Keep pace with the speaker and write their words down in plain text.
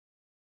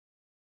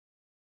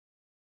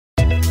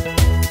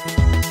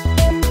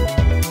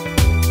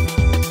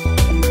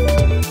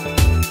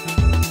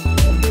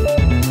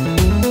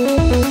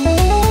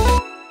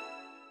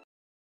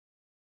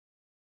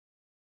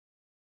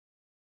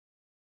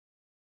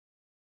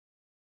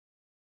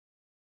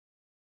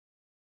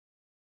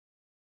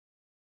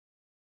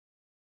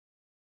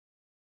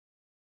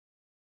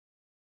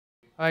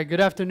All right,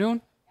 good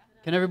afternoon.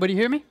 Can everybody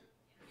hear me?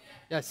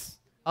 Yes.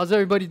 How's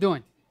everybody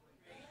doing?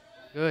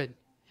 Good.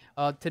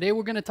 Today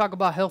we're going to talk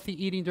about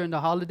healthy eating during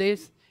the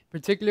holidays.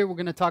 Particularly, we're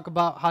going to talk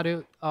about how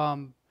to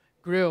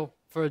grill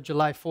for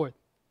July 4th.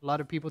 A lot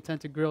of people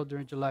tend to grill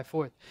during July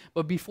 4th.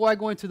 But before I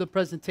go into the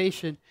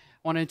presentation,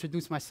 I want to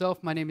introduce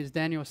myself. My name is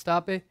Daniel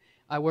Estape.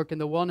 I work in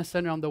the Wellness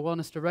Center. I'm the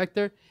Wellness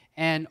Director.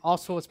 And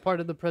also, as part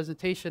of the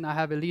presentation, I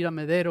have Elida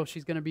Medero.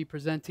 She's going to be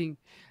presenting.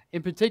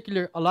 In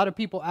particular, a lot of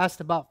people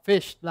asked about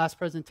fish last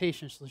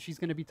presentation. So she's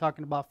going to be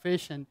talking about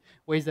fish and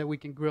ways that we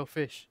can grill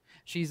fish.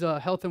 She's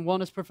a health and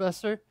wellness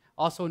professor,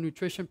 also a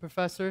nutrition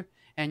professor,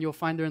 and you'll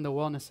find her in the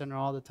Wellness Center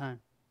all the time.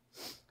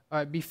 All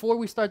right, before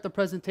we start the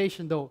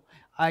presentation, though,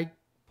 I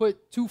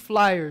put two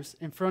flyers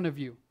in front of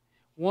you.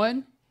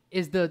 One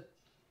is the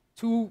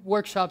two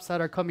workshops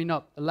that are coming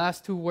up, the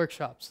last two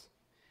workshops.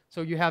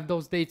 So you have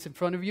those dates in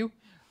front of you.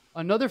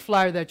 Another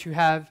flyer that you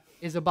have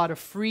is about a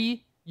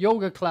free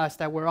yoga class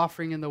that we're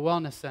offering in the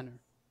Wellness Center.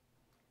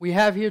 We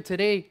have here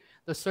today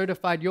the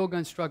certified yoga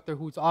instructor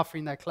who's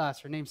offering that class.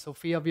 Her name's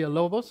Sofia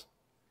Villalobos.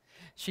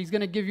 She's going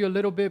to give you a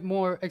little bit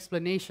more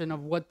explanation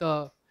of what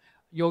the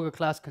yoga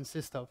class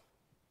consists of.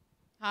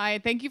 Hi,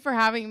 thank you for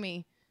having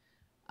me.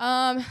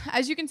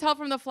 As you can tell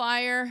from the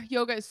flyer,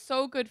 yoga is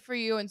so good for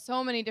you in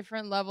so many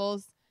different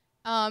levels.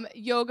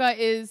 Yoga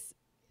is,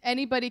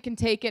 anybody can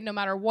take it no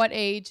matter what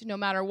age, no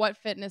matter what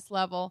fitness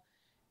level,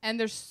 and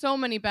there's so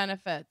many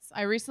benefits.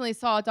 I recently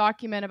saw a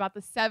document about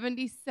the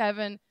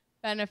 77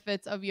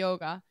 benefits of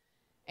yoga,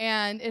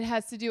 and it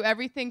has to do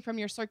everything from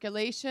your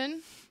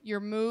circulation, your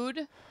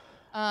mood,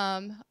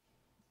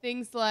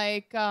 things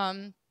like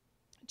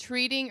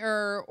treating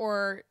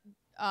or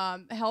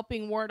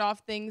helping ward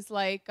off things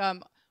like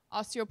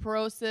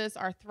osteoporosis,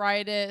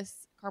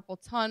 arthritis, carpal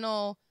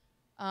tunnel,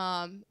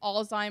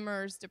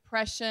 Alzheimer's,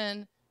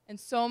 depression, and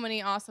so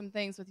many awesome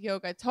things with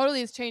yoga. It totally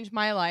has changed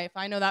my life.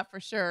 I know that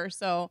for sure.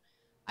 So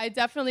I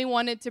definitely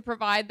wanted to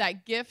provide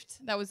that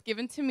gift that was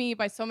given to me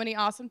by so many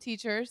awesome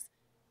teachers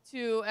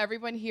to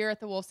everyone here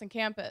at the Wolfson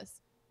campus.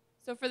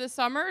 So for the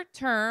summer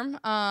term,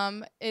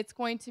 it's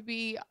going to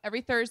be every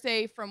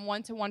Thursday from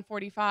 1 to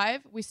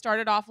 1:45. We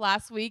started off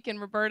last week,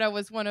 and Roberta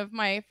was one of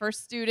my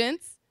first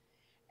students.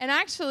 And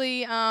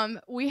actually,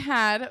 we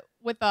had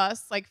with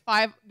us like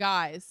 5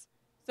 guys.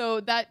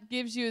 So that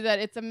gives you that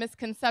it's a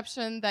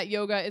misconception that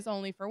yoga is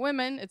only for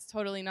women. It's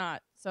totally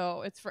not.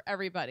 So it's for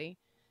everybody.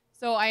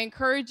 So I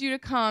encourage you to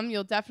come.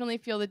 You'll definitely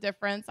feel the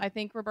difference. I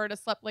think Roberta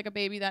slept like a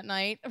baby that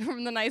night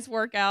from the nice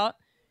workout.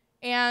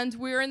 And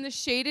we're in the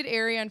shaded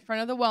area in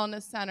front of the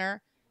Wellness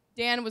Center.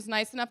 Dan was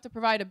nice enough to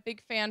provide a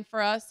big fan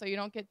for us so you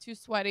don't get too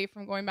sweaty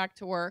from going back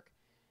to work.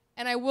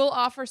 And I will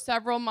offer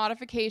several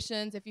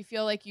modifications if you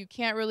feel like you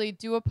can't really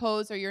do a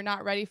pose or you're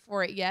not ready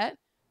for it yet.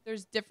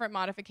 There's different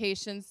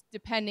modifications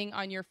depending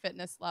on your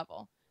fitness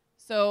level.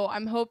 So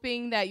I'm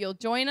hoping that you'll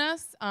join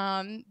us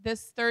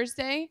this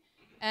Thursday.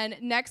 And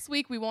next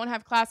week we won't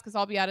have class because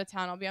I'll be out of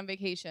town. I'll be on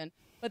vacation.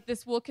 But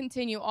this will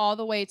continue all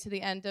the way to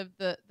the end of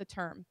the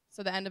term,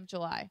 so the end of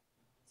July.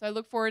 So I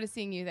look forward to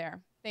seeing you there.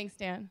 Thanks,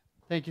 Dan.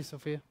 Thank you,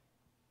 Sophia.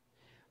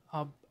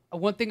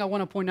 One thing I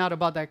want to point out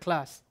about that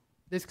class,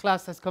 this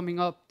class that's coming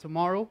up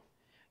tomorrow,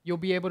 you'll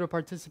be able to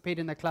participate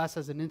in that class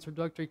as an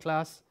introductory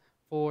class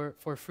for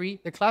free.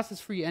 The class is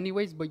free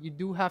anyways, but you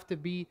do have to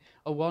be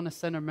a Wellness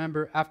Center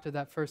member after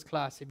that first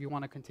class if you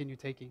want to continue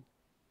taking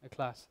a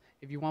class.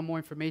 If you want more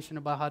information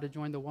about how to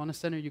join the Wellness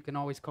Center, you can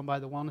always come by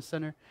the Wellness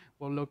Center.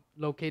 We're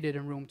located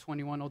in room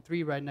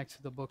 2103 right next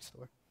to the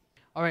bookstore.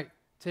 All right.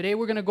 Today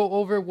we're going to go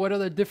over what are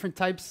the different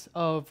types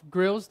of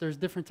grills. There's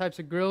different types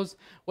of grills,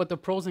 what the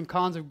pros and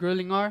cons of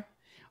grilling are.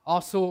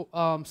 Also,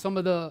 some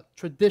of the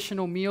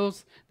traditional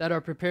meals that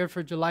are prepared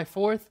for July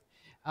 4th,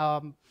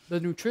 the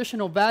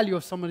nutritional value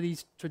of some of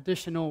these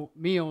traditional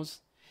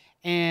meals,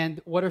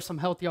 and what are some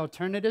healthy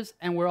alternatives.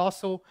 And we're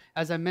also,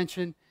 as I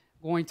mentioned,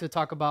 going to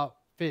talk about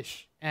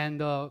fish and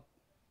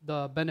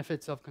the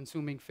benefits of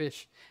consuming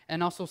fish,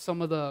 and also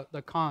some of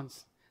the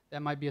cons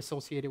that might be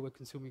associated with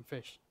consuming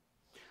fish.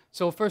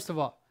 So first of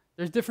all,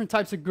 there's different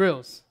types of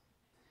grills.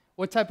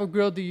 What type of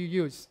grill do you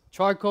use?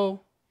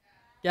 Charcoal?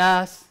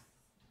 Gas?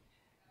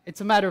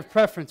 It's a matter of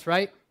preference,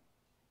 right?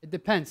 It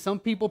depends. Some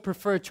people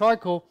prefer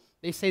charcoal.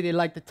 They say they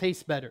like the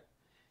taste better.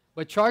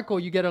 But charcoal,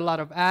 you get a lot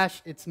of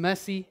ash. It's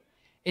messy.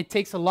 It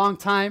takes a long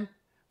time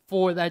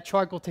for that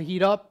charcoal to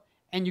heat up,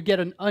 and you get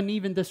an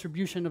uneven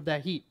distribution of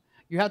that heat.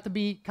 You have to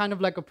be kind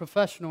of like a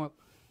professional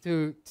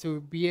to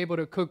be able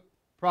to cook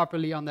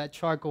properly on that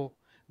charcoal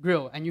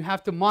grill, and you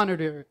have to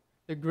monitor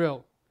the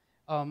grill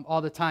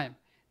all the time.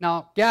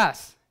 Now,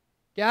 gas,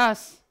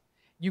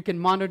 you can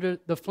monitor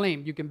the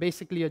flame. You can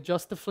basically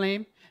adjust the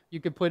flame.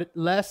 You can put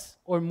less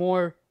or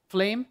more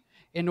flame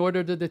in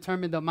order to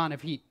determine the amount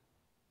of heat.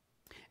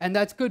 And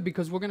that's good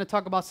because we're going to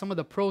talk about some of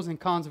the pros and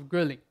cons of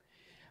grilling.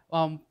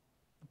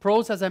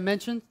 Pros, as I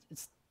mentioned,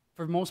 it's,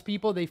 for most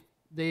people,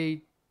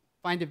 they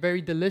find it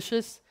very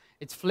delicious.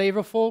 It's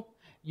flavorful.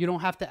 You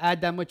don't have to add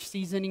that much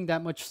seasoning,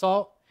 that much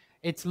salt.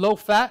 It's low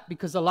fat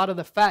because a lot of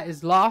the fat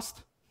is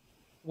lost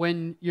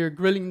when you're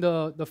grilling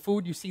the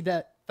food. You see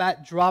that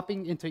fat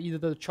dropping into either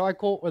the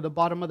charcoal or the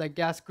bottom of that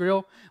gas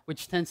grill,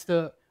 which tends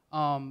to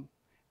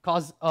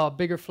cause a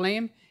bigger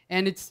flame.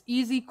 And it's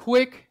easy,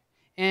 quick,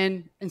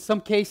 and in some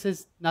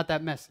cases, not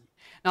that messy.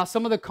 Now,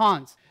 some of the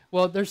cons.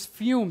 Well, there's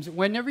fumes.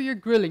 Whenever you're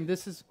grilling,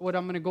 this is what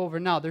I'm going to go over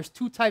now. There's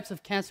two types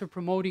of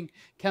cancer-promoting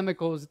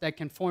chemicals that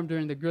can form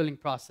during the grilling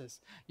process.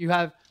 You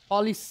have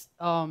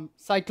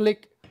polycyclic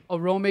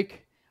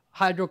aromatic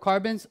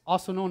hydrocarbons,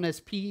 also known as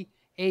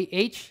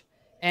PAH,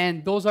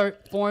 and those are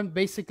formed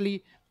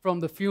basically from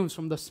the fumes,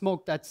 from the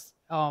smoke that's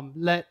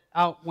let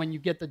out when you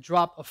get the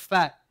drop of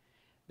fat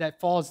that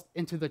falls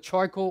into the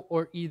charcoal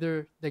or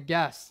either the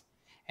gas.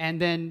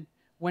 And then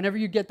whenever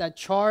you get that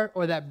char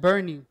or that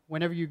burning,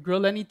 whenever you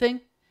grill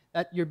anything,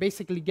 that you're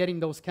basically getting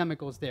those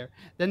chemicals there.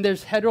 Then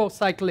there's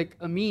heterocyclic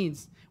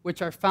amines,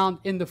 which are found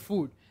in the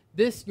food.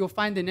 This you'll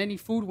find in any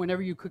food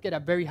whenever you cook it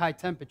at very high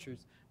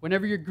temperatures.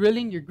 Whenever you're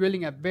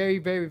grilling at very,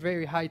 very,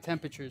 very high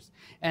temperatures.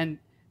 And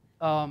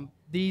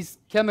these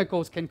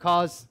chemicals can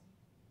cause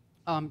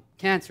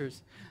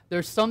cancers.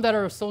 There's some that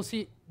are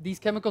these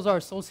chemicals are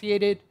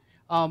associated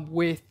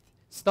with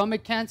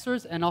stomach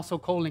cancers and also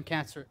colon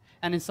cancer.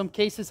 And in some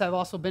cases have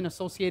also been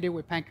associated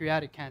with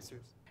pancreatic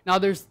cancers. Now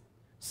there's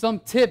some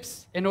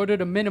tips in order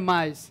to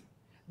minimize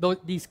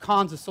these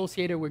cons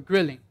associated with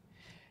grilling.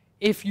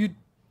 If you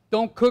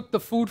don't cook the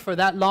food for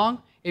that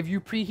long, if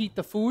you preheat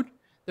the food,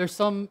 there's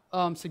some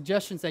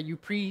suggestions that you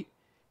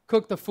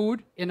pre-cook the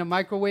food in a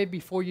microwave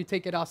before you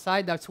take it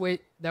outside. That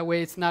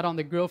way it's not on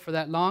the grill for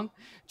that long.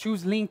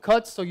 Choose lean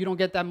cuts so you don't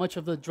get that much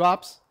of the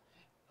drops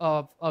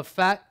of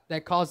fat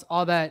that cause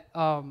all that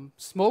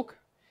smoke.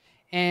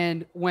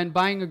 And when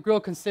buying a grill,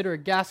 consider a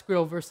gas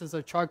grill versus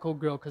a charcoal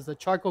grill, because the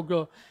charcoal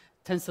grill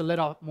tends to let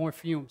out more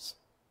fumes.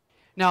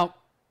 Now,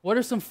 what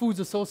are some foods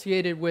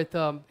associated with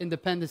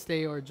Independence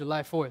Day or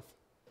July 4th?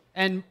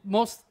 And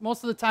most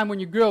of the time when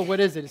you grill, what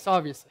is it? It's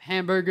obvious.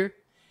 Hamburger.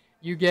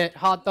 You get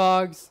hot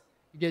dogs.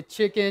 You get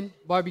chicken,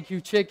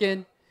 barbecue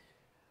chicken.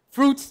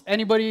 Fruits.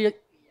 Anybody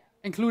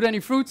include any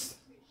fruits?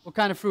 What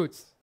kind of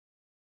fruits?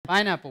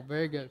 Pineapple.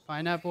 Very good.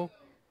 Pineapple.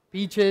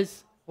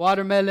 Peaches.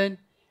 Watermelon.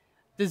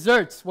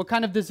 Desserts. What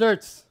kind of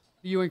desserts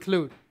do you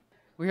include?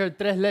 We heard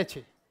tres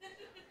leche.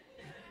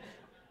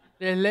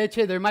 Tres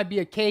leche. There might be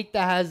a cake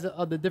that has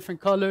the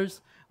different colors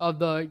of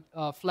the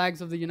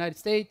flags of the United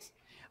States.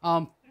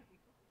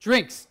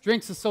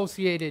 Drinks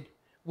associated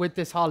with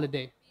this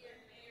holiday.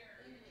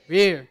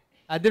 Beer.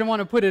 I didn't want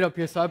to put it up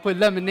here, so I put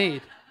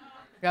lemonade.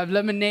 We have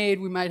lemonade.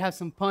 We might have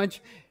some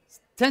punch. It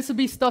tends to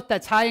be stuff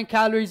that's high in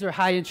calories or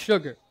high in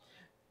sugar.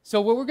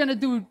 So what we're going to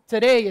do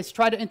today is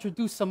try to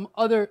introduce some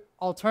other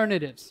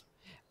alternatives.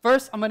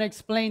 First, I'm going to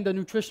explain the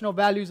nutritional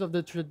values of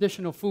the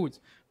traditional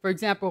foods. For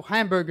example,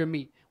 hamburger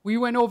meat. We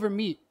went over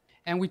meat,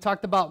 and we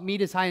talked about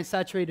meat is high in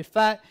saturated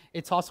fat.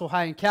 It's also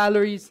high in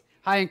calories,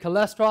 high in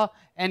cholesterol,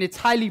 and it's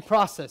highly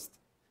processed.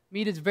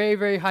 Meat is very,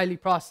 very highly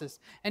processed.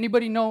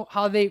 Anybody know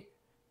how they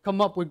come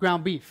up with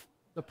ground beef?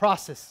 The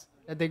process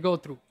that they go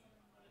through?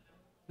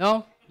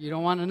 No? You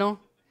don't want to know?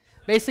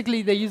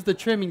 Basically, they use the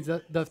trimmings,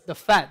 the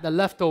fat, the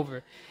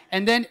leftover.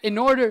 And then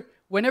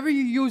whenever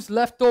you use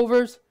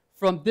leftovers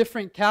from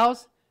different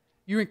cows,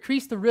 you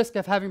increase the risk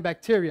of having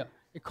bacteria,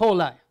 E.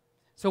 coli.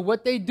 So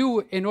what they do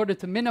in order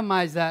to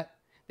minimize that,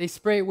 they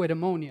spray it with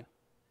ammonia,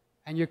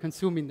 and you're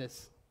consuming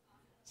this.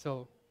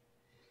 So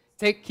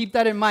keep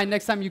that in mind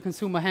next time you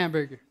consume a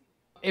hamburger.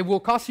 It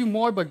will cost you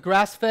more, but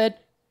grass-fed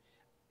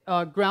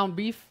ground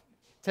beef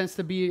tends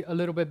to be a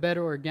little bit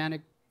better,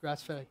 organic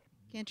grass-fed.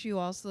 Can't you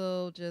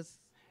also just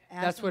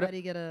ask somebody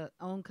to get a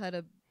own cut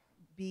of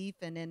beef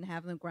and then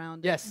have them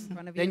ground it in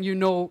front of you? Then you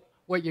know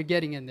what you're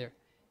getting in there.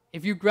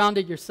 If you ground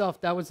it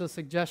yourself, that was a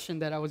suggestion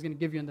that I was going to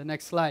give you in the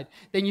next slide,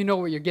 then you know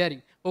what you're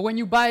getting. But when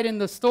you buy it in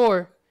the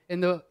store, in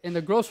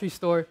the grocery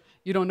store,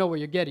 you don't know what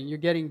you're getting. You're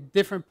getting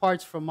different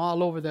parts from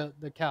all over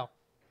the cow.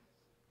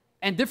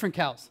 And different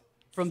cows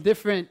from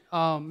different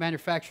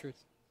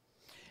manufacturers.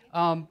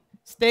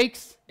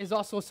 Steaks is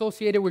also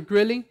associated with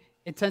grilling.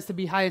 It tends to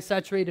be high in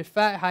saturated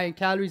fat, high in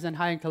calories, and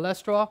high in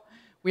cholesterol.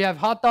 We have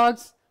hot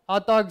dogs.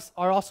 Hot dogs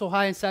are also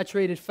high in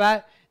saturated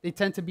fat. They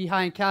tend to be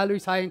high in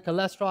calories, high in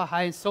cholesterol,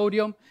 high in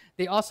sodium.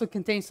 They also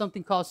contain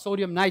something called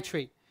sodium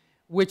nitrate,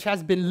 which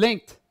has been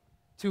linked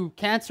to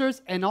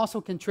cancers and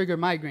also can trigger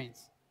migraines.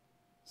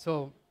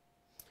 So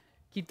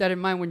keep that in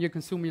mind when you're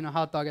consuming a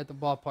hot dog at the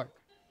ballpark.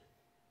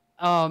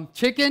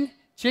 Chicken,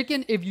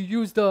 if you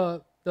use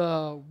the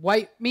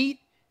white meat,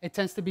 it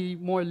tends to be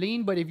more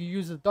lean, but if you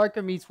use the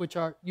darker meats, which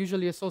are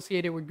usually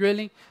associated with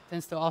grilling,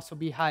 tends to also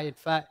be high in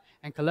fat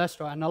and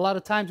cholesterol. And a lot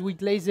of times we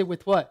glaze it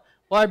with what?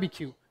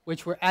 Barbecue,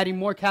 which we're adding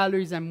more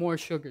calories and more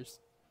sugars.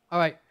 All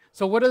right,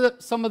 so what are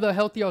some of the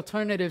healthy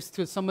alternatives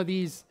to some of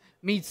these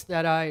meats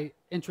that I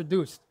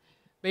introduced?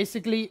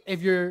 Basically,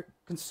 if you're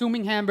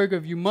consuming hamburger,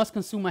 if you must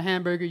consume a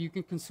hamburger, you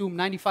can consume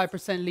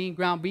 95% lean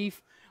ground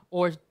beef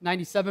or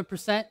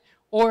 97%.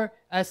 Or,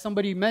 as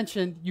somebody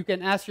mentioned, you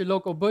can ask your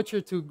local butcher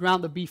to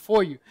ground the beef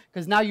for you,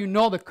 because now you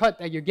know the cut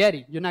that you're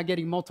getting. You're not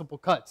getting multiple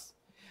cuts.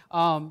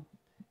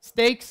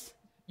 Steaks,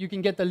 you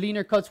can get the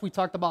leaner cuts. We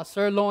talked about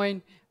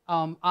sirloin,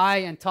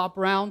 eye, and top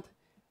round.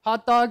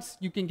 Hot dogs,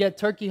 you can get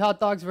turkey hot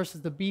dogs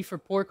versus the beef or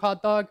pork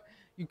hot dog.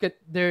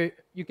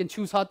 You can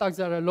choose hot dogs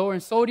that are lower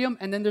in sodium,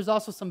 and then there's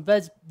also some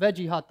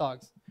veggie hot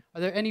dogs.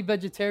 Are there any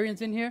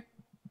vegetarians in here?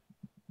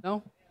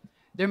 No?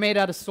 They're made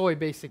out of soy,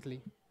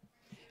 basically.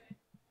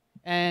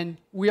 And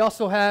we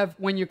also have,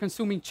 when you're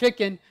consuming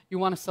chicken, you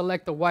want to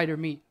select the whiter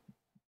meat.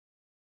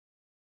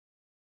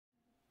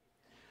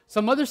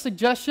 Some other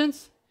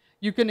suggestions,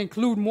 you can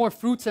include more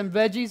fruits and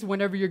veggies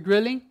whenever you're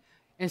grilling.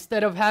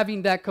 Instead of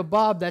having that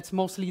kebab that's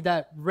mostly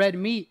that red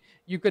meat,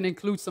 you can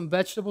include some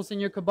vegetables in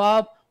your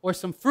kebab or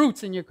some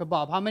fruits in your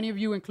kebab. How many of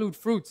you include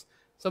fruits?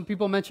 Some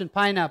people mentioned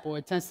pineapple.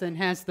 It tends to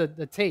enhance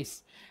the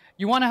taste.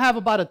 You want to have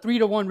about a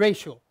 3-to-1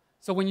 ratio.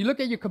 So when you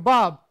look at your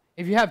kebab,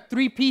 if you have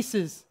 3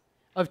 pieces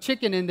of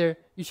chicken in there,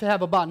 you should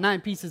have about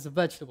 9 pieces of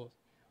vegetables.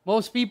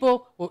 Most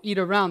people will eat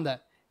around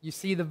that. You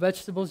see the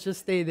vegetables just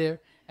stay there,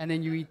 and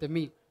then you eat the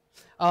meat.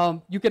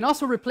 You can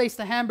also replace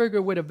the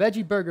hamburger with a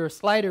veggie burger or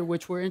slider,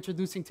 which we're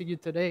introducing to you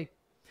today.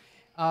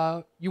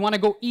 You want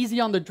to go easy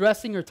on the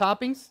dressing or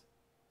toppings.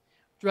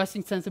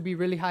 Dressing tends to be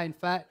really high in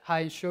fat,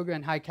 high in sugar,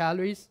 and high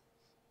calories.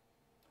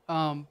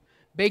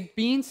 Baked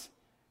beans,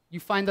 you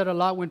find that a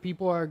lot when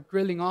people are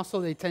grilling also.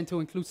 They tend to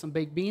include some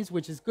baked beans,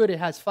 which is good. It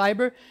has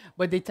fiber,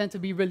 but they tend to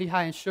be really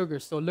high in sugar.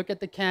 So look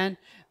at the can.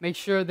 Make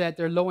sure that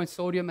they're low in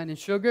sodium and in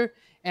sugar.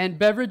 And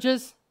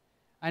beverages,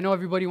 I know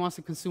everybody wants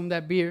to consume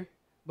that beer,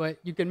 but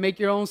you can make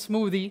your own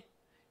smoothie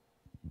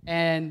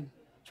and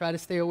try to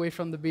stay away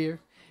from the beer.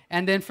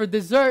 And then for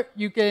dessert,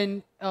 you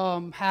can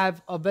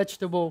have a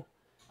fruit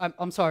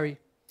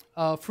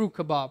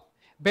kebab.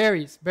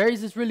 Berries.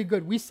 Berries is really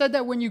good. We said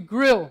that when you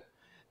grill,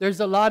 there's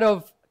a lot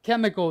of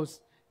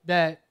chemicals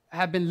that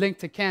have been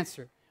linked to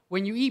cancer.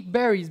 When you eat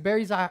berries,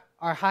 berries are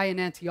high in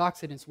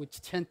antioxidants, which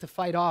tend to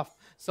fight off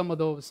some of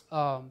those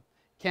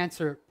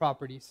cancer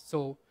properties.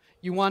 So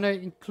you want to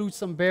include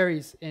some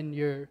berries in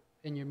your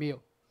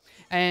meal.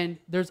 And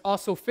there's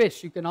also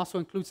fish. You can also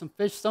include some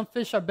fish. Some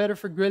fish are better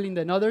for grilling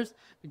than others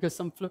because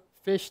some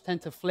fish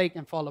tend to flake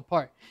and fall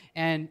apart.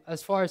 And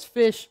as far as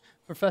fish,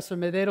 Professor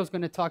Medeiros is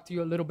going to talk to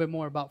you a little bit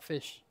more about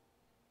fish.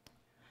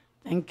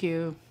 Thank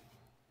you.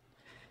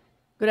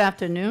 Good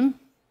afternoon.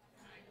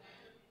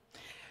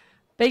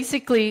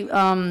 Basically,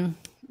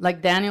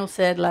 like Daniel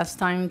said last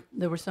time,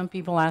 there were some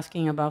people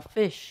asking about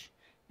fish.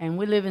 And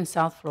we live in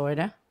South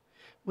Florida.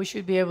 We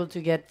should be able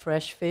to get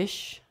fresh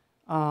fish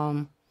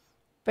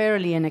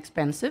fairly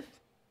inexpensive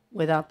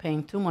without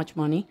paying too much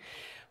money.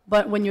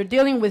 But when you're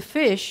dealing with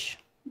fish,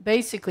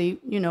 basically,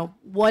 you know,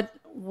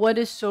 what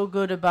is so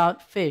good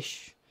about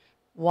fish?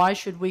 Why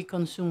should we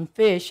consume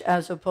fish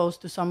as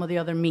opposed to some of the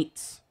other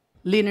meats?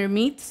 Leaner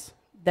meats?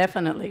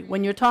 Definitely.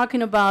 When you're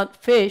talking about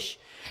fish,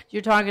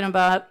 you're talking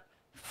about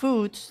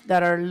foods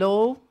that are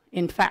low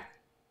in fat,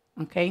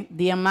 okay?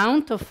 The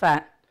amount of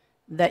fat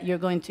that you're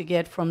going to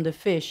get from the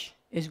fish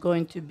is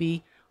going to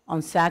be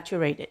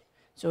unsaturated.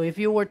 So if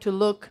you were to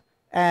look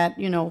at,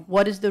 you know,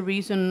 what is the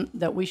reason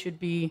that we should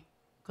be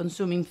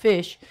consuming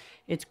fish,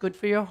 it's good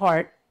for your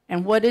heart.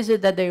 And what is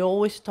it that they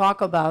always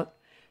talk about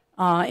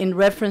in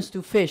reference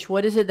to fish?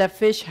 What is it that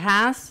fish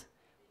has?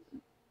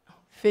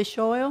 Fish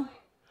oil,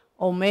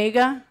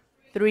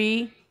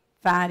 omega-3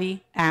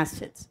 fatty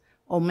acids.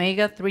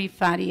 Omega-3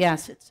 fatty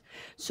acids.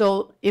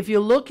 So if you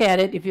look at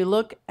it, if you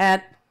look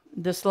at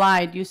the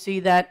slide, you see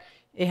that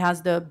it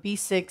has the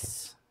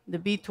B6, the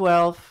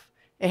B12,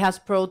 it has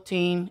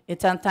protein,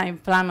 it's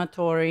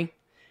anti-inflammatory.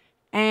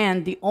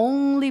 And the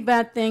only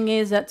bad thing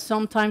is that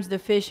sometimes the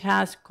fish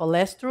has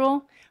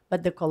cholesterol,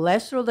 but the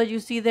cholesterol that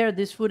you see there,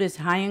 this food is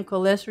high in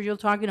cholesterol. You're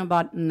talking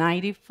about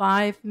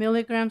 95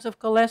 milligrams of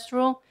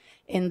cholesterol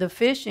in the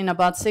fish in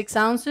about 6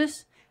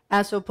 ounces,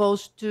 as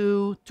opposed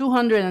to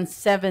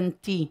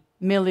 270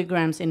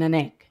 milligrams in an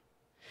egg.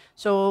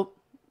 So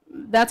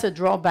that's a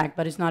drawback,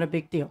 but it's not a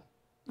big deal,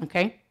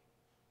 okay?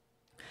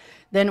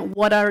 Then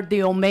what are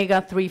the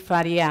omega-3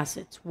 fatty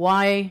acids?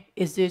 Why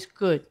is this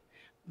good?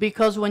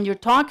 Because when you're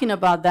talking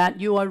about that,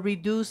 you are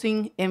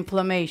reducing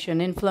inflammation.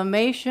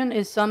 Inflammation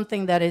is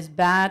something that is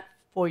bad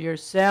for your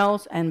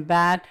cells and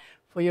bad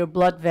for your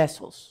blood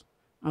vessels,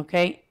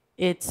 okay?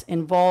 It's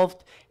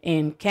involved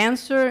in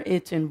cancer,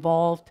 it's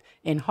involved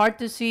in heart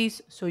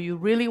disease, so you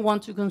really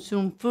want to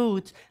consume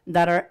foods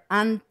that are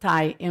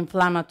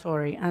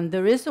anti-inflammatory. And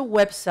there is a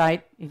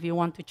website, if you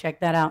want to check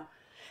that out,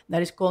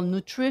 that is called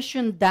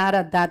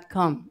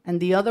nutritiondata.com. And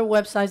the other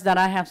websites that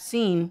I have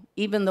seen,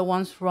 even the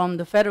ones from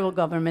the federal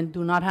government,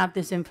 do not have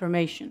this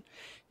information.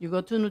 You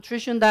go to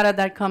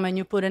nutritiondata.com and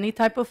you put any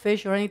type of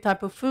fish or any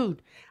type of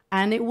food,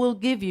 and it will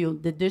give you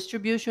the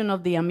distribution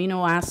of the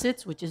amino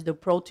acids, which is the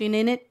protein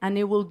in it, and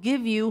it will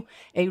give you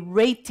a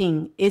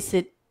rating. Is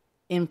it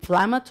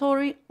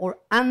inflammatory or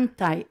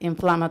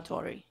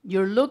anti-inflammatory?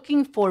 You're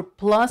looking for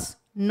plus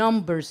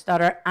numbers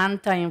that are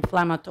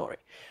anti-inflammatory.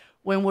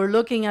 When we're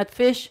looking at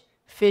fish,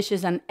 fish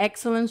is an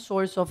excellent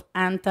source of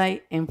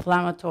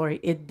anti-inflammatory.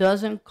 It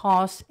doesn't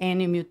cause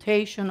any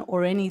mutation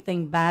or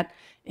anything bad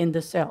in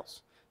the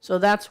cells. So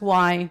that's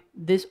why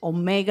this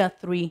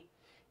omega-3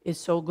 is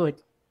so good.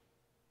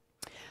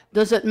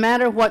 Does it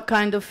matter what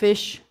kind of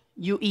fish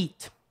you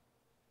eat?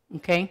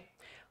 okay?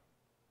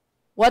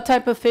 What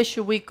type of fish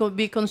should we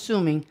be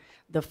consuming?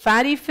 The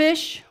fatty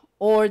fish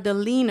or the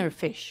leaner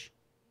fish?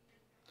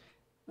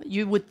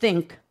 You would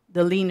think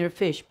the leaner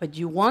fish, but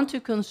you want to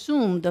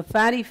consume the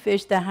fatty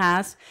fish that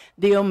has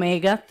the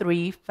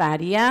omega-3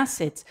 fatty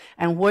acids.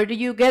 And where do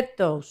you get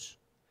those?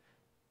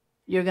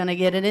 You're going to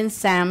get it in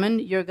salmon,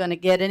 you're going to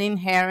get it in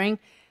herring,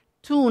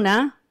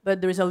 tuna,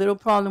 but there's a little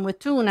problem with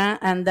tuna,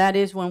 and that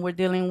is when we're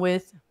dealing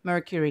with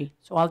mercury.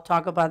 So I'll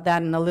talk about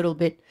that in a little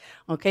bit.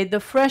 Okay, the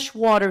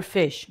freshwater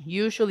fish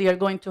usually are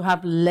going to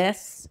have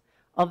less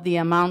of the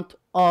amount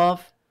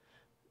of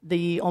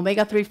the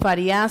omega-3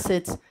 fatty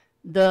acids.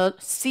 The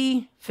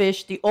sea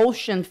fish, the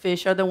ocean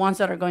fish, are the ones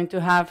that are going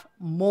to have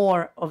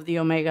more of the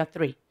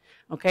omega-3.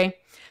 Okay,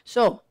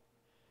 so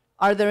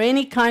are there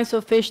any kinds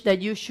of fish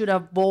that you should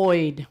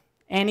avoid?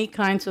 Any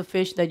kinds of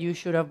fish that you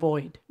should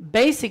avoid?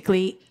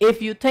 Basically, if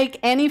you take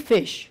any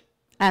fish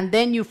and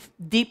then you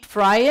deep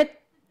fry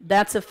it,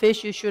 that's a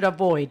fish you should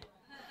avoid.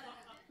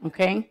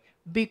 Okay?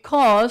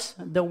 Because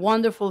the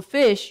wonderful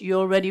fish, you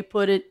already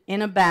put it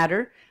in a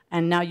batter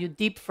and now you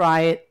deep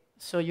fry it,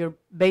 so you're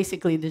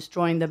basically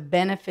destroying the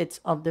benefits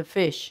of the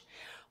fish.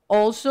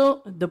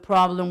 Also, the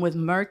problem with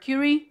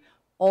mercury,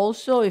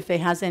 also if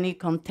it has any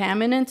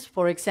contaminants,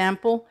 for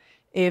example,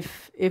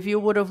 if you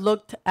would have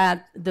looked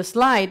at the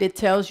slide, it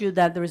tells you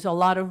that there is a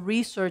lot of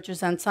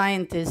researchers and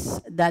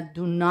scientists that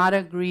do not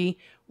agree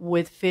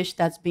with fish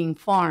that's being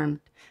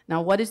farmed.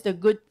 Now, what is the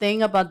good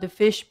thing about the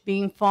fish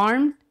being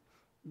farmed?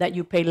 That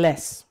you pay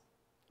less,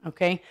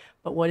 okay?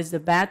 But what is the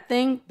bad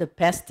thing? The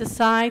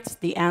pesticides,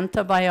 the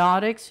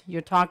antibiotics.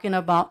 You're talking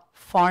about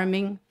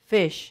farming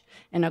fish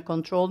in a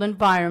controlled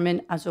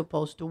environment as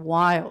opposed to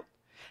wild.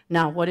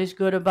 Now, what is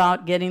good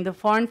about getting the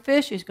farmed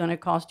fish is going to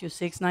cost you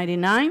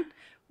 $6.99.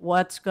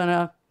 What's going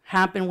to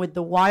happen with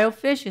the wild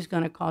fish is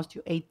going to cost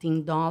you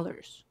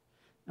 $18.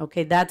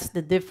 Okay, that's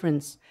the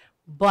difference.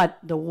 But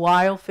the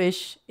wild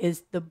fish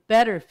is the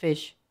better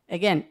fish,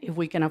 again, if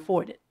we can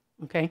afford it.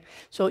 Okay,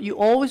 so you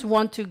always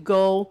want to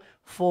go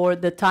for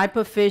the type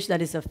of fish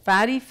that is a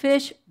fatty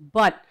fish,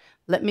 but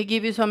let me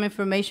give you some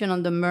information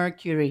on the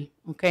mercury.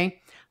 Okay,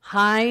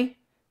 high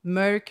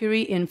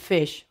mercury in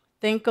fish.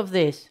 Think of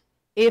this.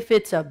 If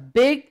it's a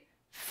big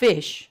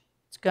fish,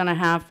 it's going to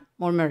have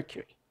more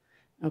mercury.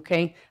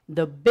 Okay,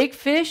 the big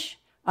fish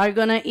are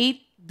going to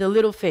eat the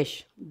little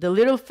fish. The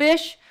little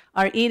fish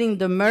are eating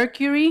the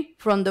mercury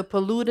from the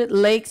polluted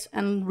lakes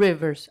and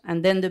rivers,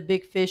 and then the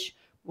big fish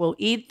will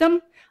eat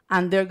them,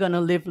 and they're going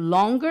to live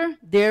longer.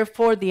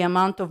 Therefore, the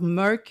amount of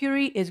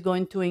mercury is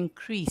going to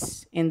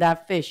increase in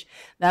that fish.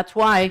 That's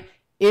why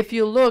if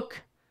you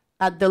look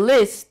at the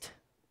list,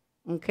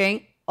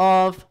 okay,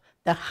 of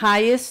the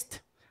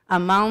highest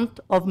amount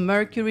of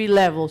mercury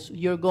levels,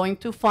 you're going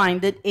to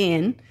find it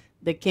in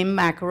the king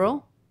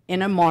mackerel,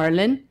 in a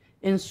marlin,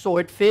 in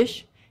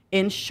swordfish,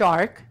 in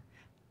shark,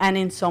 and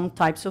in some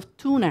types of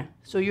tuna.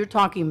 So you're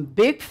talking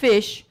big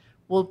fish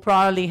will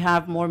probably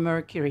have more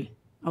mercury,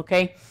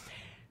 okay?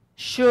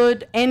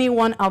 Should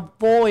anyone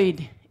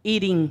avoid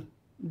eating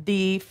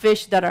the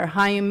fish that are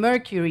high in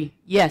mercury?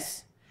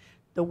 Yes.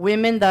 The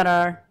women that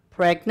are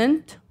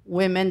pregnant,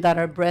 women that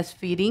are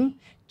breastfeeding,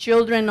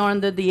 children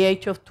under the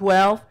age of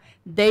 12,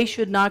 they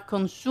should not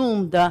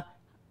consume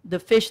the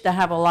fish that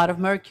have a lot of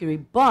mercury,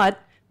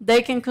 but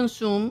they can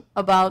consume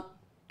about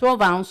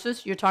 12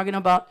 ounces. You're talking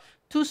about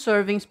 2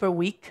 servings per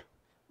week.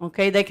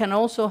 Okay, they can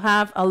also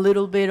have a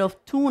little bit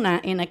of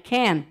tuna in a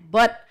can,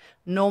 but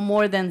no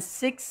more than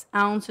 6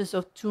 ounces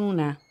of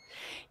tuna.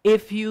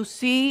 If you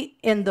see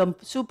in the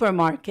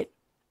supermarket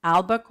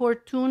albacore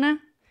tuna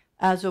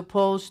as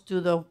opposed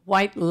to the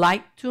white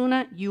light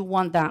tuna, you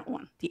want that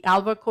one. The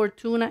albacore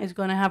tuna is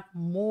going to have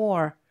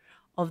more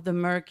of the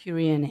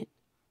mercury in it.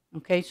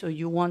 Okay, so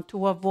you want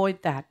to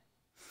avoid that.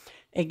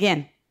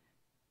 Again,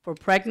 for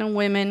pregnant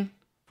women,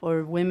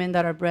 for women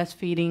that are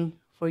breastfeeding,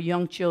 for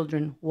young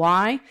children.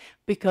 Why?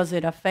 Because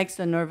it affects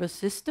the nervous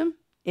system.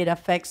 It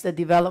affects the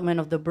development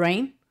of the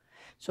brain.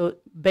 So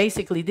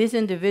basically, these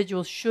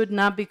individuals should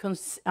not be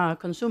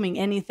consuming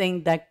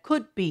anything that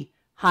could be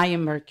high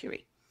in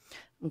mercury.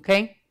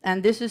 Okay?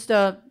 And this is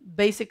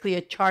basically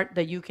a chart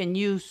that you can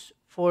use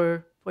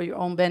for your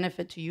own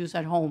benefit to use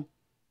at home.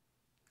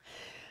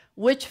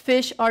 Which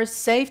fish are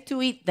safe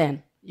to eat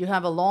then? You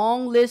have a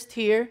long list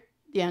here.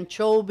 The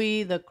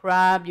anchovy, the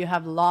crab, you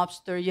have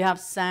lobster, you have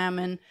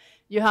salmon,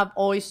 you have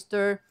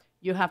oyster,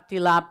 you have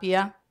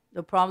tilapia.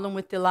 The problem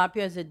with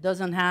tilapia is it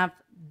doesn't have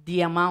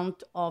the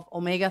amount of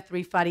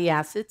omega-3 fatty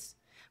acids.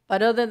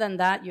 But other than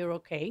that, you're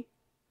okay.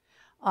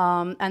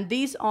 And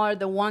these are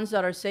the ones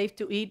that are safe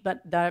to eat,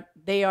 but that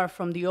they are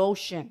from the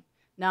ocean.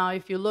 Now,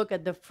 if you look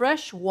at the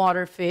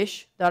freshwater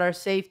fish that are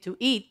safe to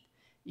eat,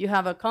 you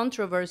have a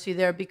controversy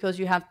there because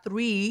you have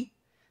 3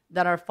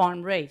 that are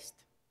farm-raised.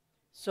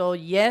 So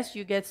yes,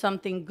 you get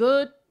something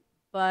good,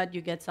 but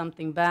you get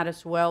something bad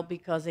as well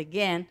because,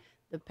 again,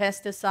 the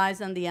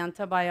pesticides and the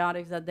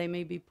antibiotics that they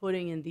may be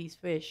putting in these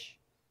fish.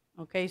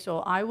 Okay, so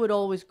I would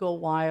always go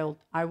wild.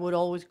 I would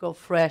always go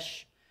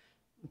fresh.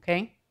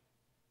 Okay?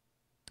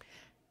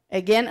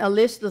 Again, a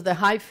list of the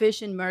high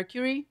fish in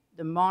mercury.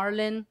 the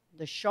marlin,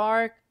 the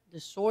shark, the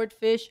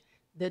swordfish,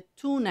 the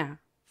tuna,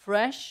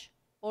 fresh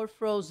or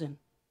frozen.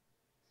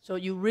 So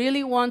you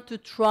really want to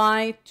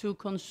try to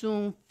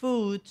consume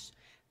foods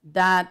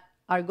that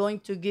are going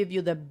to give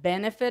you the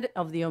benefit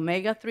of the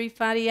omega-3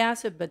 fatty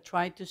acid, but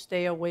try to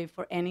stay away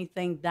for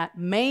anything that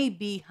may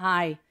be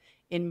high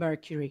in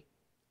mercury,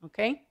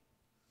 okay?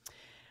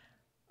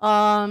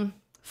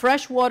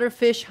 Freshwater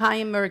fish high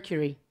in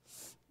mercury.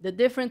 The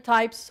different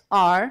types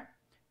are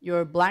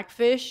your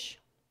blackfish,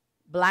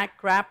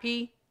 black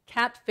crappie,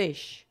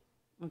 catfish,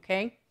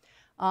 okay?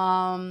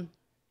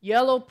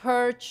 Yellow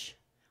perch,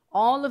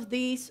 all of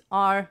these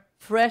are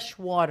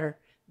freshwater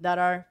that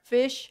are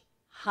fish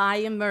high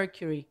in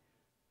mercury.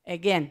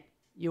 Again,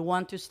 you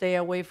want to stay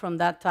away from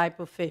that type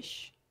of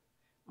fish,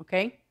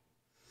 okay?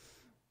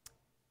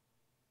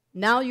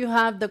 Now you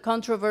have the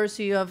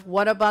controversy of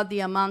what about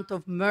the amount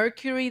of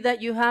mercury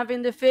that you have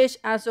in the fish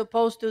as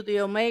opposed to the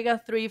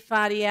omega-3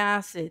 fatty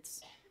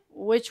acids.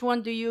 Which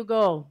one do you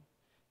go?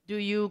 Do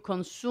you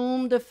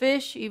consume the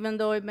fish even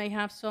though it may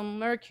have some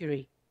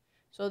mercury?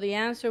 So the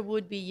answer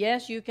would be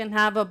yes, you can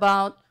have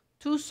about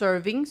 2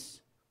 servings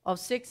of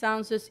 6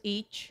 ounces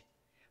each,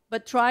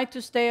 but try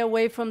to stay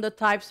away from the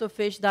types of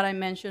fish that I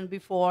mentioned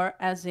before,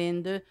 as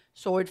in the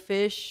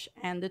swordfish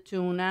and the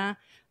tuna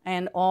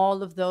and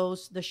all of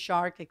those, the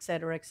shark,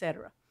 etc.,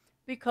 etc.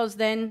 Because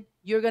then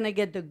you're going to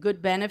get the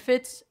good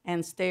benefits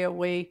and stay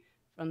away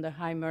from the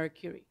high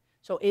mercury.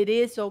 So it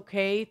is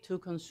okay to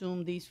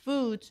consume these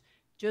foods,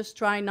 just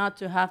try not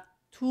to have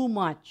too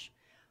much.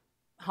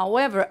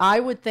 However, I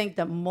would think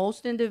that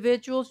most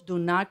individuals do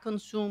not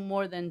consume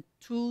more than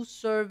 2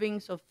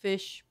 servings of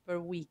fish per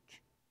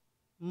week.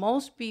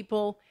 Most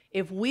people,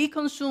 if we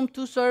consume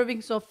 2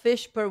 servings of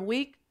fish per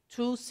week,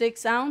 2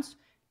 6-ounce,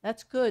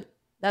 that's good.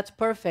 That's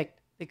perfect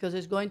because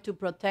it's going to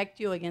protect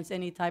you against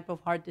any type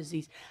of heart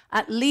disease.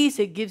 At least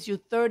it gives you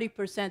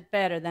 30%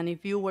 better than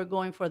if you were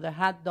going for the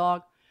hot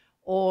dog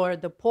or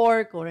the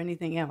pork or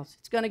anything else.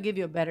 It's going to give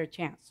you a better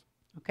chance,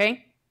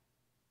 okay?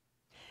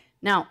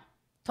 Now,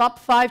 top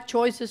 5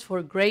 choices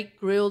for great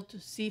grilled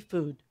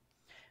seafood.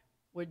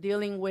 We're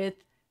dealing with,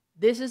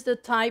 this is the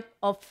type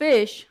of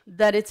fish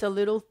that it's a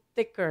little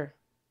thicker,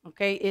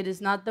 okay? It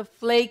is not the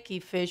flaky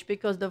fish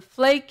because the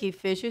flaky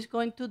fish is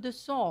going to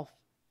dissolve.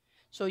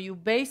 So you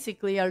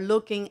basically are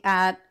looking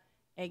at,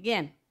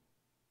 again,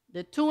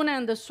 the tuna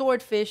and the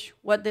swordfish.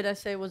 What did I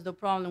say was the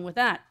problem with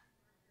that?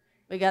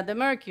 We got the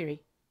mercury,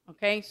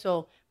 okay?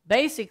 So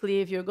basically,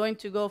 if you're going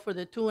to go for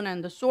the tuna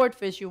and the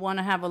swordfish, you want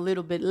to have a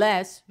little bit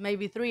less,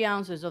 maybe 3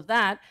 ounces of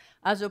that,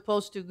 as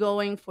opposed to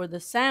going for the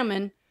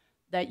salmon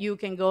that you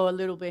can go a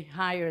little bit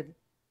higher,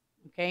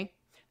 okay?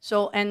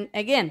 So, and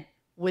again,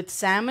 with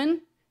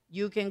salmon,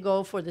 you can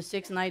go for the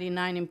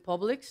 $6.99 in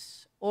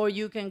Publix, or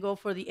you can go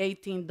for the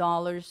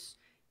 $18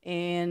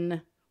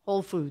 in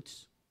Whole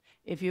Foods.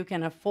 If you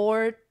can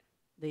afford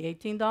the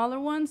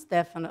 $18 ones,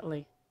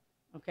 definitely,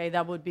 okay?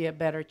 That would be a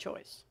better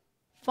choice.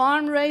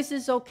 Farm raised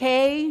is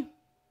okay.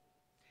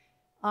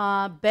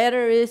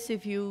 Better is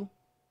if you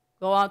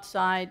go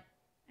outside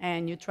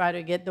and you try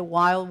to get the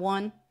wild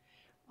one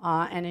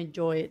and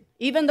enjoy it.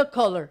 Even the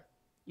color.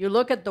 You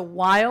look at the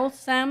wild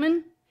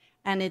salmon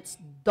and it's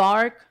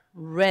dark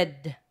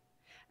red.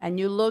 And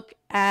you look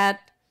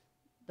at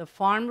the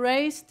farm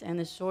raised and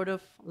it's sort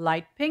of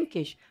light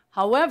pinkish.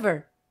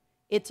 However,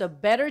 it's a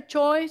better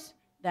choice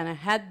than a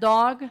hot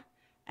dog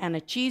and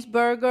a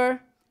cheeseburger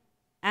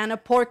and a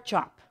pork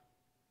chop.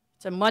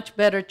 It's a much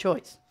better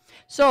choice.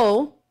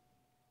 So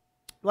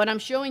what I'm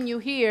showing you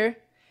here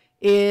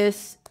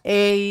is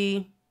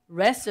a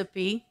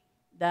recipe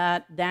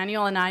that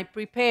Daniel and I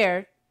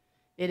prepared.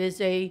 It is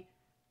a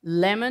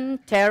lemon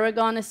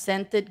tarragon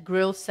scented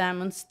grilled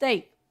salmon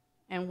steak.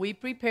 And we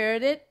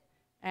prepared it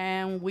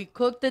and we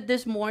cooked it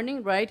this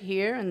morning right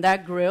here in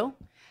that grill.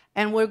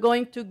 And we're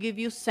going to give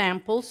you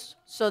samples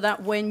so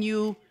that when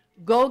you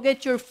go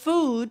get your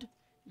food,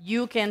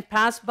 you can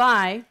pass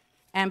by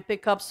and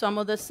pick up some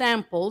of the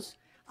samples.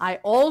 I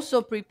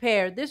also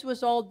prepared, this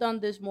was all done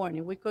this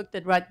morning. We cooked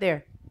it right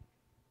there.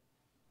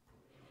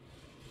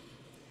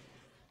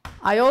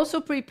 I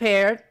also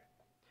prepared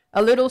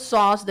a little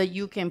sauce that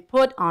you can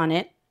put on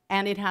it,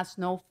 and it has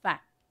no fat,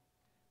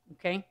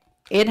 okay?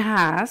 It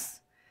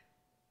has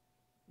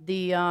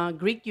the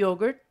Greek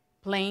yogurt,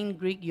 plain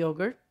Greek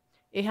yogurt.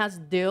 It has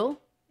dill,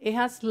 it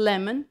has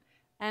lemon,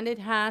 and it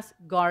has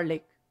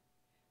garlic.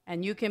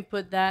 And you can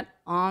put that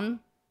on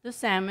the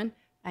salmon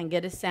and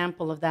get a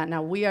sample of that.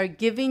 Now, we are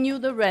giving you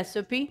the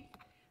recipe.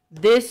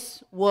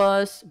 This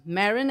was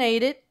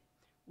marinated.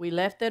 We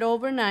left it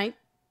overnight,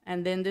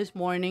 and then this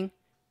morning,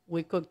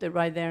 we cooked it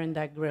right there in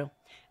that grill.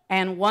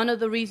 And one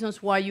of the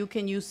reasons why you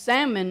can use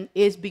salmon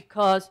is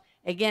because,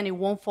 again, it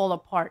won't fall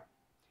apart.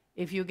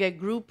 If you get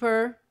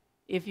grouper,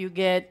 if you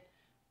get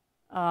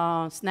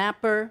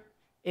snapper,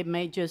 it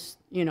may just,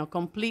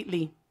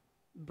 completely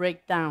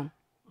break down,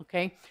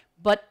 okay?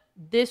 But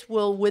this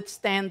will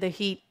withstand the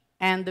heat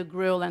and the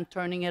grill and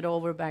turning it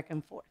over back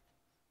and forth,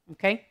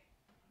 okay?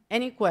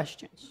 Any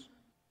questions?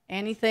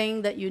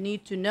 Anything that you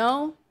need to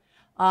know?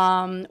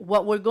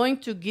 What we're going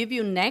to give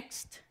you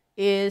next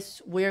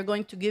is we're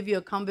going to give you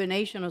a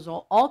combination of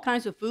all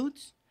kinds of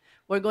foods.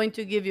 We're going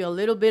to give you a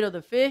little bit of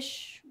the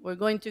fish. We're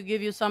going to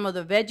give you some of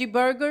the veggie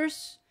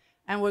burgers.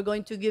 And we're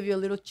going to give you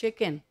a little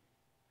chicken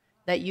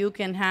that you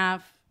can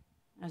have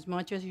as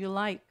much as you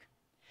like.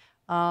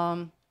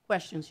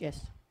 Questions?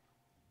 Yes.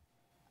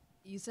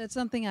 You said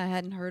something I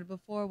hadn't heard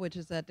before, which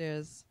is that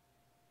there's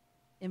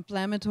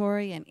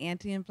inflammatory and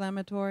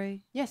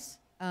anti-inflammatory. Yes.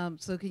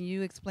 So can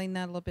you explain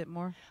that a little bit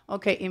more?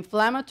 Okay,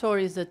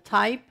 inflammatory is a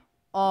type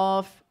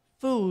of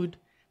food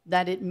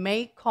that it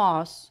may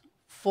cause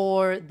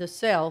for the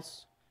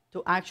cells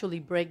to actually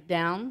break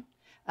down.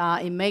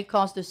 It may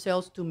cause the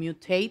cells to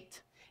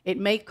mutate. It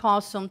may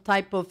cause some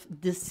type of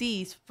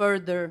disease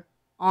further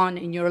on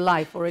in your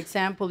life. For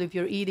example, if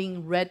you're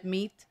eating red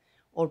meat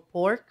or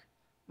pork,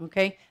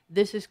 okay,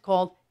 this is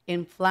called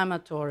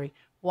inflammatory.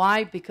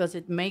 Why? Because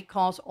it may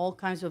cause all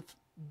kinds of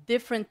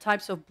different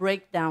types of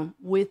breakdown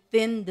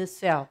within the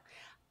cell.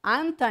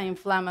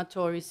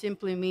 Anti-inflammatory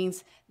simply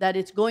means that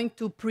it's going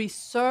to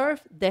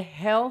preserve the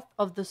health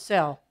of the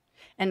cell.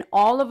 And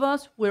all of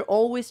us, we're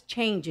always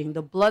changing.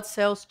 The blood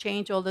cells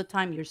change all the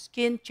time. Your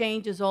skin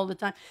changes all the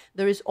time.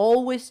 There is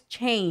always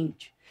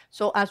change.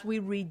 So as we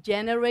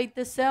regenerate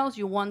the cells,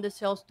 you want the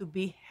cells to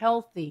be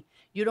healthy.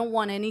 You don't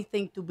want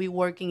anything to be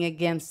working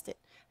against it.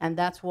 And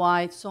that's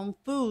why some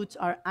foods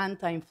are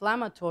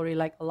anti-inflammatory,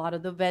 like a lot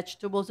of the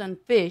vegetables and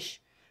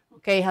fish,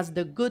 okay, has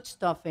the good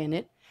stuff in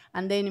it.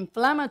 And then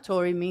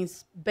inflammatory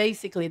means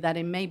basically that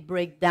it may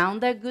break down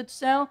that good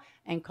cell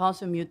and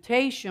cause a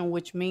mutation,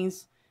 which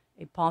means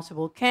a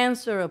possible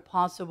cancer, a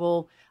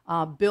possible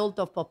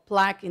buildup of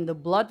plaque in the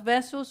blood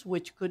vessels,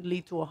 which could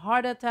lead to a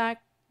heart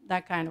attack,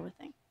 that kind of a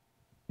thing.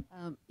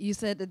 You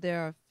said that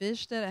there are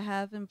fish that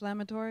have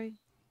inflammatory?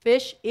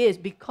 Fish is,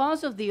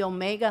 because of the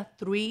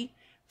omega-3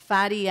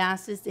 fatty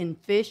acids in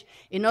fish,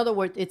 in other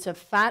words, it's a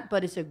fat,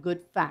 but it's a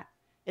good fat.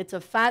 It's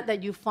a fat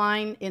that you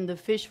find in the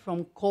fish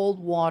from cold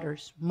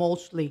waters,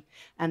 mostly.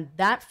 And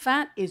that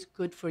fat is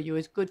good for you.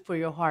 It's good for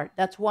your heart.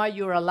 That's why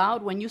you're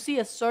allowed, when you see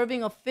a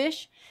serving of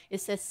fish,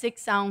 it says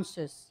 6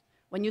 ounces.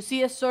 When you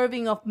see a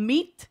serving of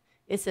meat,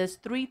 it says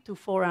 3 to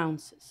 4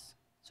 ounces.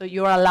 So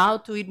you're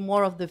allowed to eat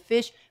more of the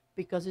fish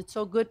because it's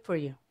so good for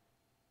you.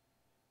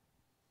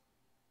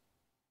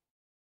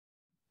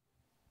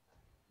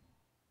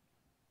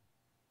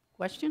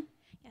 Question?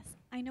 Yes,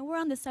 I know we're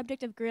on the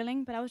subject of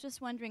grilling, but I was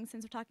just wondering,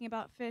 since we're talking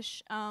about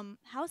fish,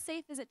 how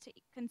safe is it to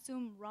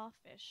consume raw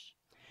fish,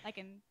 like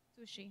in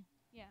sushi?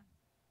 Yeah.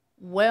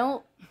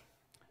 Well,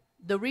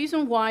 the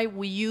reason why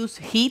we use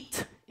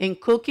heat in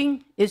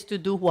cooking is to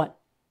do what?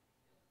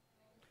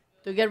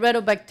 To get rid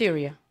of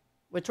bacteria.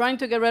 We're trying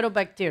to get rid of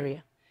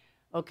bacteria.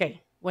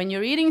 Okay, when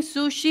you're eating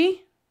sushi,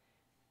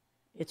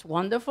 it's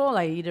wonderful.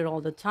 I eat it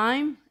all the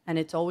time, and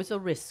it's always a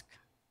risk.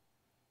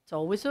 It's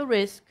always a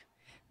risk.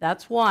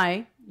 That's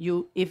why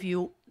if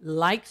you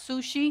like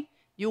sushi,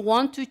 you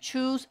want to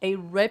choose a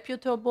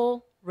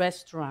reputable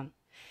restaurant.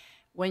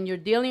 When you're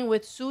dealing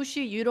with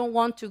sushi, you don't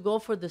want to go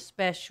for the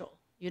special.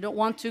 You don't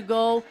want to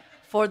go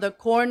for the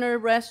corner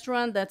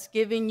restaurant that's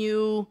giving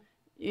you,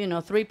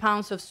 3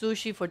 pounds of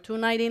sushi for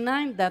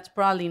 $2.99. That's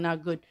probably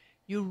not good.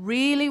 You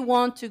really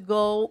want to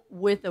go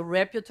with a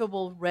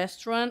reputable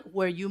restaurant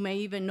where you may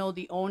even know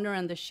the owner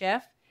and the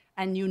chef,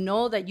 and you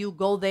know that you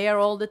go there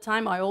all the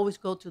time. I always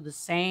go to the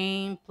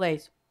same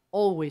place,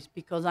 always,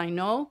 because I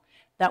know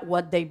that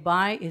what they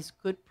buy is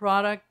good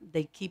product.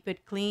 They keep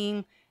it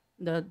clean.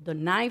 The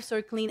knives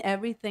are clean.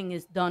 Everything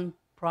is done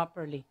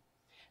properly.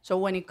 So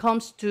when it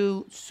comes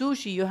to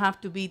sushi, you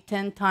have to be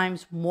 10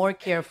 times more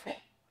careful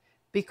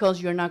because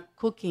you're not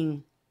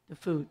cooking the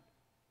food.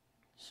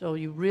 So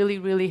you really,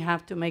 really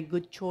have to make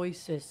good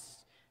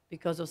choices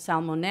because of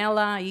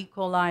salmonella, E.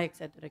 coli, et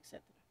cetera, et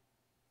cetera.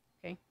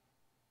 Okay?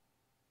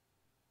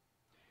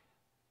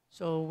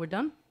 So we're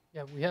done?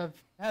 Yeah, we have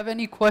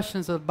any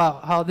questions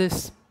about how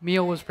this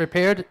meal was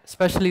prepared,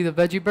 especially the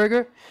veggie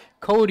burger?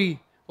 Cody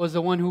was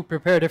the one who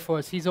prepared it for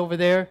us. He's over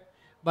there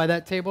by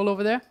that table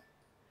over there.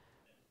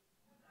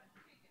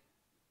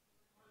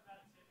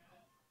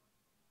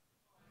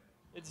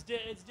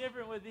 It's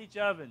different with each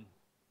oven,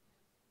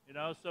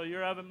 so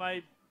your oven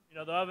might,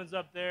 the oven's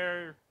up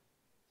there,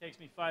 takes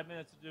me 5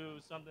 minutes to do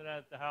something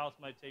at the house,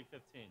 might take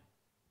 15,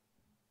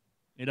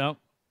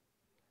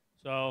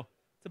 so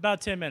it's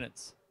about 10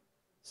 minutes.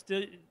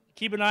 Still,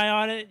 keep an eye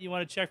on it. You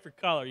want to check for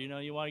color,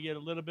 you want to get a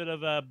little bit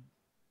of a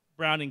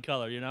browning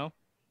color,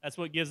 that's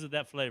what gives it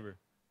that flavor.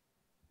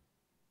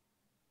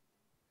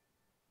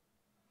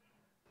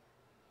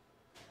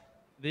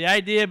 The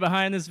idea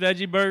behind this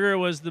veggie burger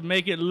was to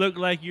make it look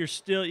like you're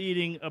still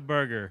eating a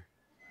burger.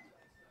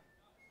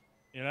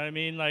 You know what I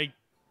mean? Like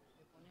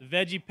the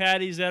veggie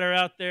patties that are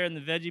out there and the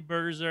veggie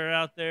burgers that are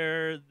out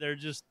there, they're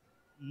just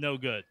no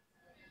good.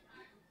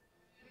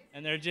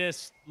 And they're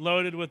just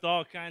loaded with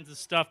all kinds of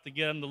stuff to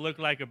get them to look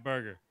like a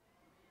burger.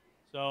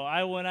 So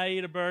when I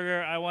eat a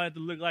burger, I want it to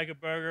look like a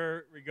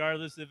burger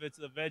regardless if it's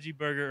a veggie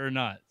burger or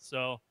not.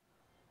 So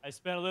I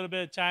spent a little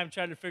bit of time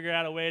trying to figure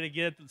out a way to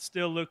get it to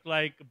still look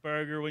like a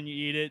burger when you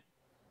eat it.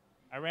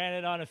 I ran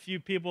it on a few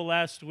people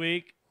last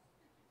week,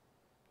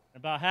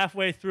 About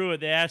halfway through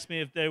it, they asked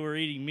me if they were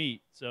eating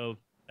meat, so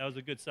that was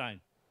a good sign.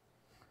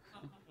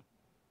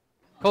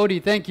 Cody,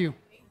 thank you.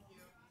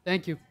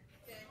 Thank you.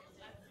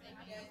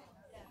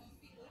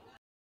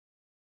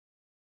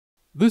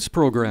 This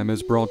program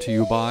is brought to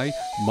you by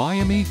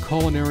Miami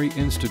Culinary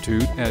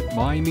Institute at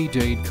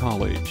Miami-Dade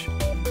College.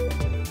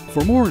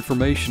 For more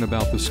information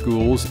about the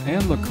schools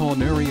and the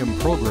Culinarium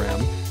program,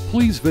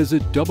 please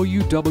visit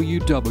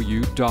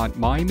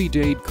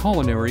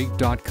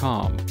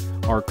www.miamidadeculinary.com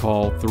or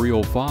call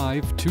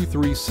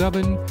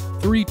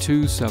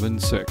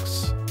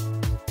 305-237-3276.